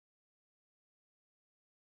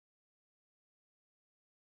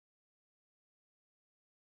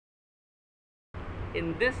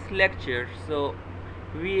In this lecture,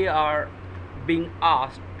 we are being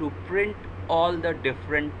asked to print all the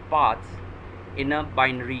different paths in a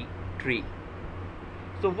binary tree.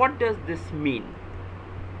 So what does this mean?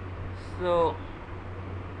 So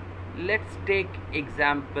let's take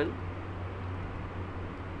example.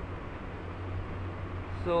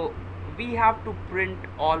 So we have to print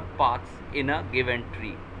all paths in a given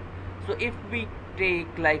tree. So if we take,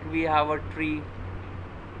 like, we have a tree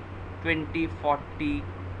 20, 40,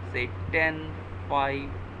 say 10, 5,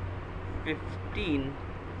 15,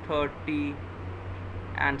 30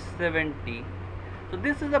 and 70. So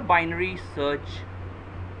this is a binary search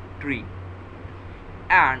tree,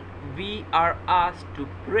 and we are asked to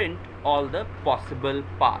print all the possible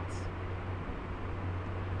paths.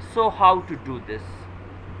 So how to do this?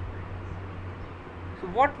 So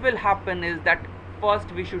what will happen is that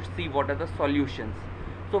first we should see what are the solutions.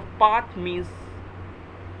 So path means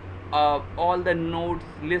all the nodes,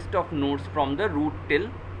 list of nodes from the root till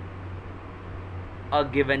a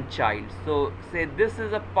given child. So say this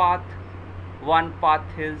is a path, one path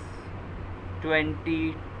is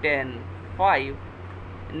 20, 10, 5,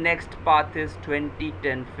 next path is 20,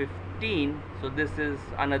 10, 15. So this is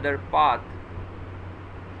another path.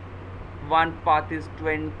 One path is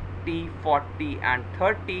 20, 40 and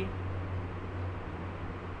 30,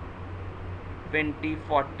 20,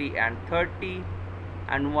 40 and 30,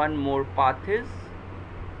 and one more path is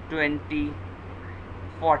 20,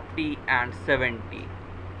 40 and 70.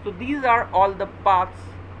 So these are all the paths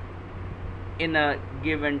in a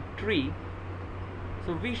given tree.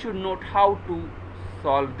 So we should note how to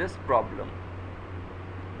solve this problem.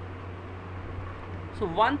 So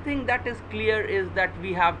one thing that is clear is that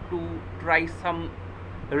we have to try some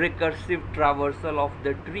recursive traversal of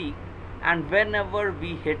the tree, and whenever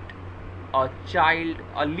we hit a child,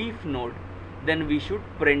 a leaf node, then we should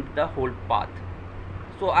print the whole path.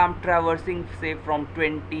 So I'm traversing, say from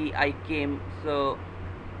 20 I came, so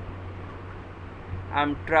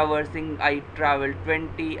I'm traversing, I traveled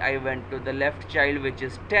 20, I went to the left child which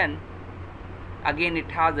is 10, again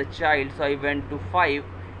it has a child, so I went to 5.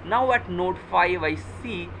 Now at node 5 I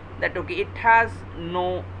see that okay, it has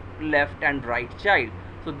no left and right child,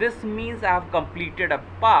 so this means I have completed a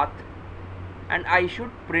path and I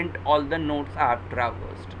should print all the nodes I have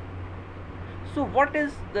traversed. So what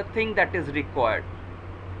is the thing that is required?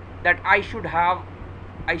 That I should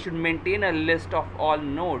maintain a list of all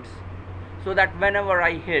nodes, so that whenever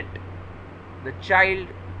I hit the child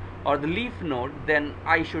or the leaf node, then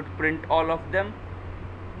I should print all of them.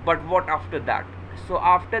 But what after that? So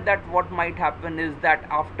after that, what might happen is that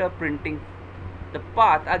after printing the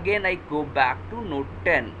path, again I go back to node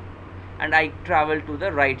 10 and I travel to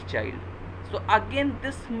the right child. So again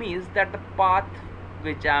this means that the path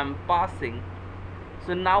which I am passing,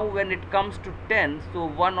 so now when it comes to 10, so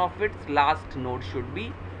one of its last nodes should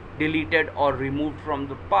be deleted or removed from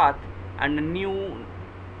the path, and a new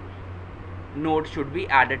node should be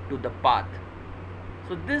added to the path.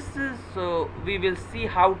 So this is, we will see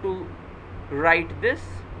how to write this.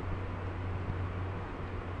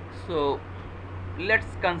 So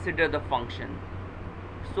let's consider the function.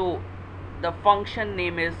 So the function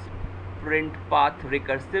name is print path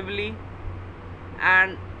recursively,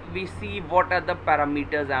 and we see what are the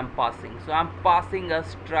parameters I'm passing. So I'm passing a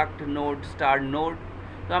struct node star node,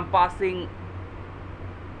 so I'm passing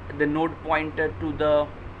the node pointer to the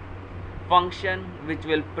function which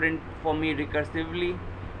will print for me recursively.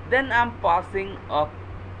 Then I'm passing a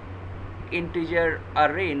integer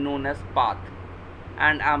array known as path,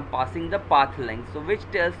 and I'm passing the path length, so which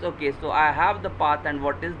tells okay, so I have the path and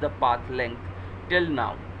what is the path length till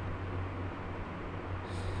now.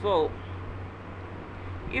 So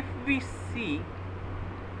if we see,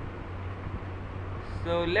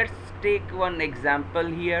 so let's take one example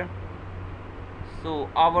here. So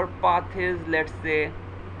our path is, let's say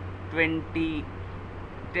 20,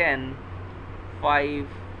 10, 5,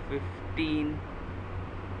 15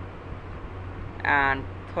 and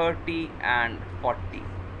 30 and 40.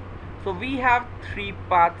 So we have three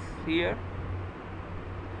paths here.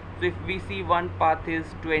 So if we see, one path is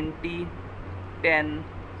 20, 10,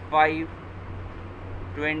 5,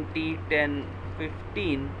 20, 10,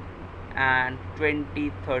 15 and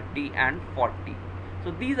 20, 30 and 40.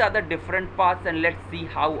 So these are the different paths, and let's see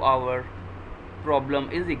how our problem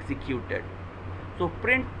is executed. So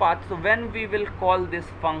print path, so when we will call this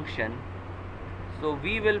function, so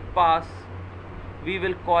we will call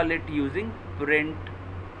it using print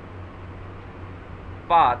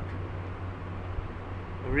path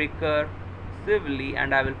recursively,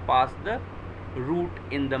 and I will pass the root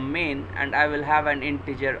in the main, and I will have an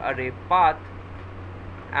integer array path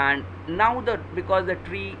and now because the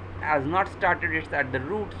tree has not started, it's at the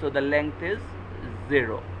root, so the length is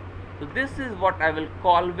 0. So this is what I will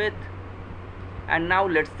call with, and now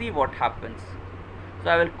let's see what happens. So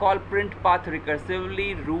I will call print path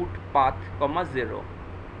recursively root path comma 0.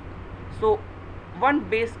 So one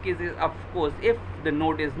base case is, of course, if the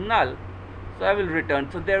node is null, so I will return,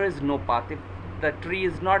 so there is no path. If the tree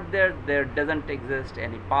is not there, there doesn't exist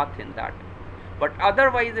any path in that. But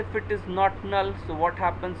otherwise, if it is not null, so what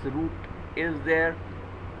happens? Root is there,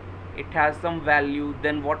 it has some value.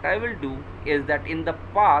 Then what I will do is that in the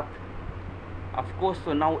path, of course,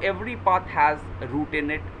 so now every path has a root in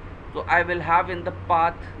it, so I will have in the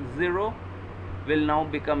path 0 will now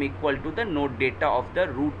become equal to the node data of the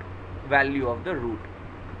root value of the root.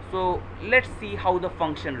 So let's see how the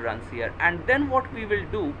function runs here. And then what we will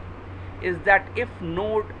do is that if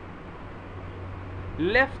node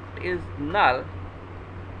left is null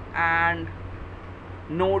and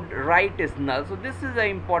node right is null, so this is an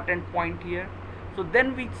important point here. So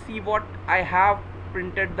then we see what I have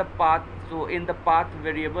printed the path. So in the path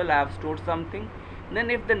variable I have stored something. Then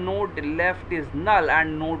if the node left is null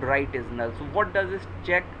and node right is null, so what does this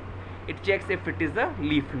check? It checks if it is a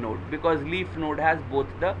leaf node, because leaf node has both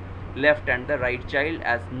the left and the right child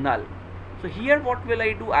as null. So here what will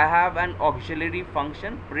I do? I have an auxiliary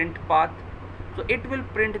function print path. So it will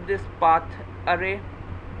print this path array.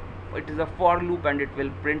 It is a for loop and it will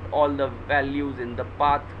print all the values in the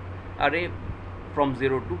path array from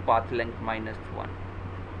 0 to path length -1.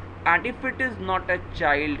 And if it is not a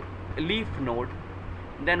child leaf node,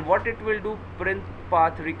 then what it will do? Print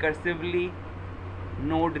path recursively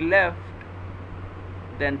node left,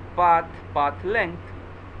 then path length,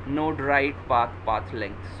 node right, path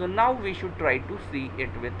length. So now we should try to see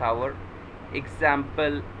it with our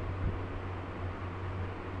example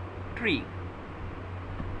tree.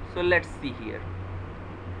 So let's see here.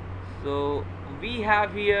 So we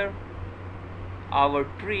have here our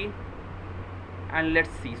tree, and let's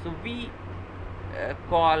see. So we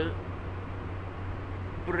call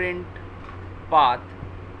print path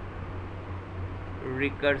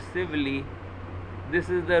recursively. This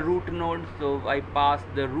is the root node, so I pass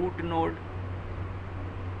the root node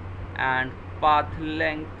and path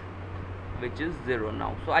length, which is 0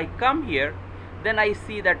 now. So I come here, then I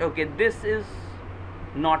see that okay, this is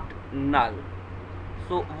not null.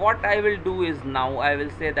 So what I will do is now I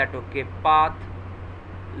will say that okay, path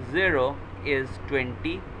 0 is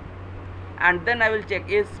 20, and then I will check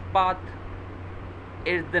is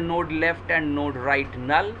the node left and node right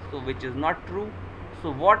null, so which is not true.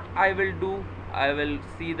 So what I will do, I will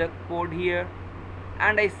see the code here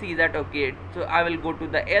and I see that okay, so I will go to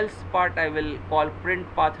the else part. I will call print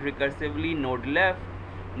path recursively node left,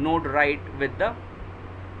 node right with the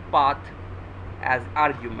path as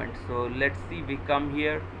argument. So let's see, we come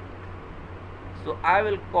here, so I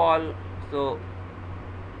will call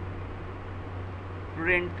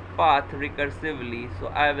print path recursively, so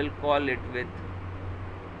I will call it with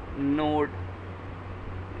node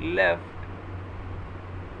left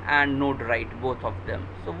and node right, both of them.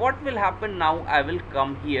 So what will happen now? I will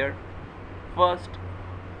come here first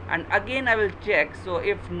and again I will check, so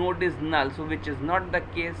if node is null, so which is not the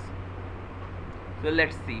case. So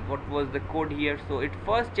let's see what was the code here. So it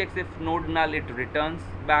first checks if node null, it returns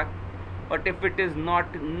back, but if it is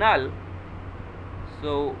not null,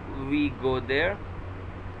 so we go there,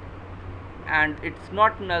 and it's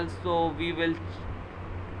not null, so we will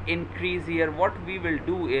increase here. What we will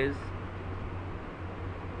do is,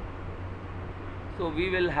 so we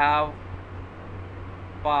will have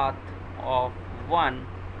path of 1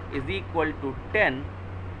 is equal to 10,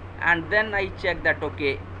 and then I check that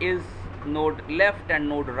okay, is node left and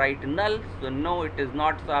node right null? So no, it is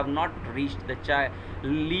not. So I have not reached the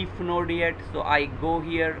leaf node yet. So I go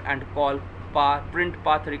here and call print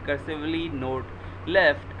path recursively node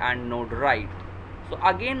left and node right. So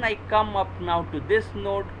again I come up now to this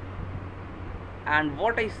node, and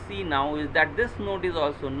what I see now is that this node is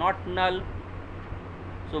also not null.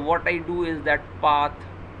 So what I do is that path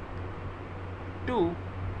 2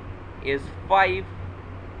 is 5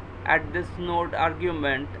 at this node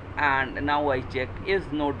argument, and now I check is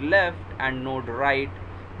node left and node right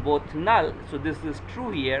both null. So this is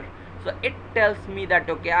true here. So it tells me that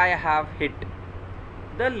okay, I have hit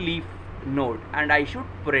the leaf node and I should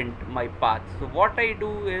print my path. So what I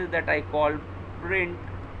do is that I call print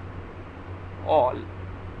all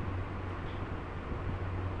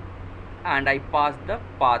and I pass the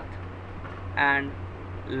path and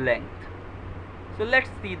length. So let's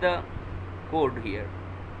see the code here.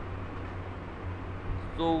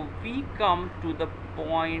 So we come to the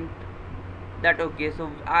point that okay,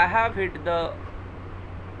 so I have hit the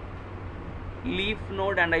leaf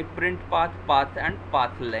node and I print path, path and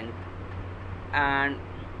path length. And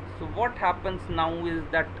so what happens now is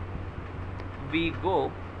that we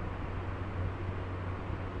go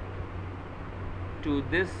to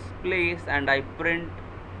this place and I print,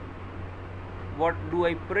 what do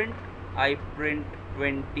I print? I print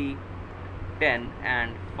 20, 10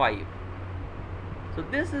 and 5. So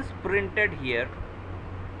this is printed here.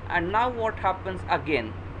 And now what happens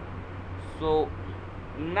again? So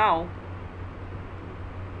now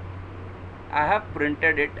I have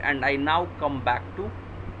printed it and I now come back to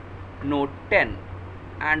node 10,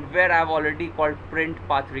 and where I have already called print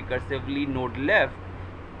path recursively node left,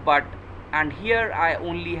 but and here I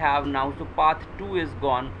only have now, so path 2 is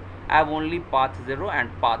gone, I have only path 0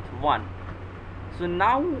 and path 1. So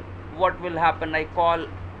now what will happen, I call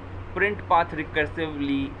print path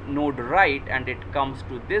recursively node right and it comes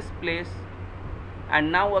to this place.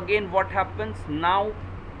 And now again what happens, now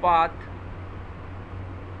path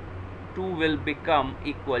 2 will become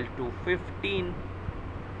equal to 15,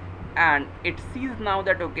 and it sees now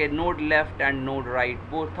that okay, node left and node right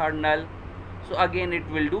both are null. So again it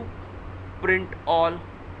will do print all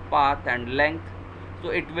path and length. So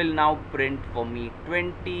it will now print for me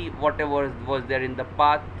 20, whatever was there in the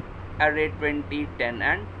path array, 20, 10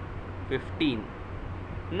 and 15.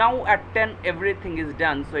 Now at 10 everything is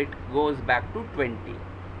done, so it goes back to 20.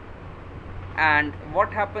 And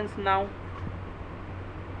what happens now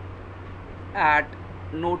at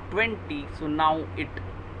node 20, so now it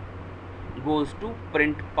goes to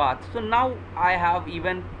print path. So now I have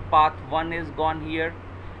even path 1 is gone here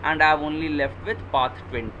and I have only left with path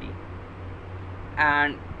 20,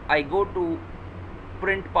 and I go to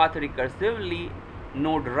print path recursively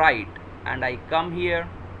node right and I come here.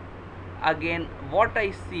 Again what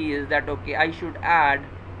I see is that okay, I should add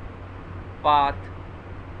path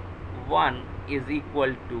 1 is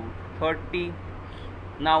equal to 30.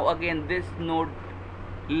 Now again this node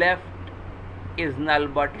left is null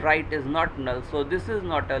but right is not null, so this is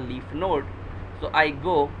not a leaf node. So I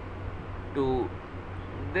go to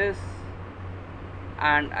this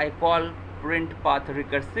and I call print path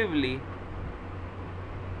recursively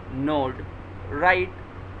node right,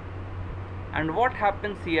 and what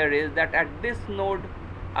happens here is that at this node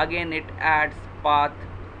again it adds path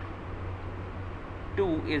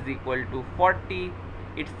 2 is equal to 40.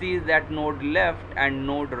 It sees that node left and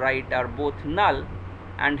node right are both null,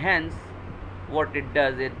 and hence what it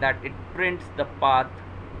does is that it prints the path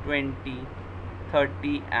 20,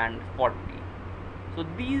 30 and 40. So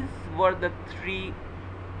these were the three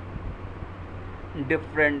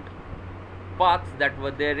different paths that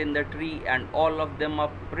were there in the tree, and all of them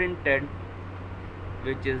are printed,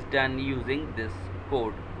 which is done using this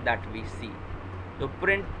code that we see. So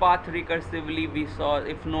print path recursively, we saw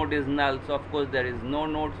if node is null, so of course there is no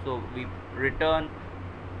node, so we return.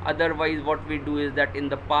 Otherwise what we do is that in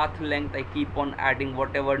the path length I keep on adding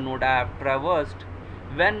whatever node I have traversed.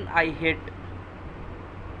 When I hit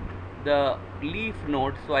the leaf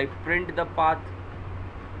node, so I print the path,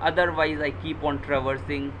 otherwise I keep on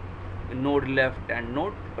traversing node left and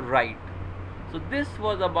node right. So this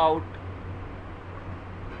was about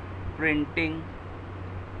printing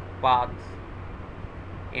paths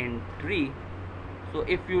in tree. So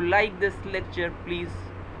if you like this lecture, please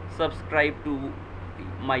subscribe to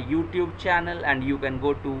my YouTube channel, and you can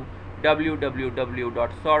go to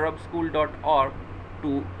www.saurabhschool.org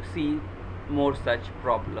to see more such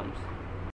problems.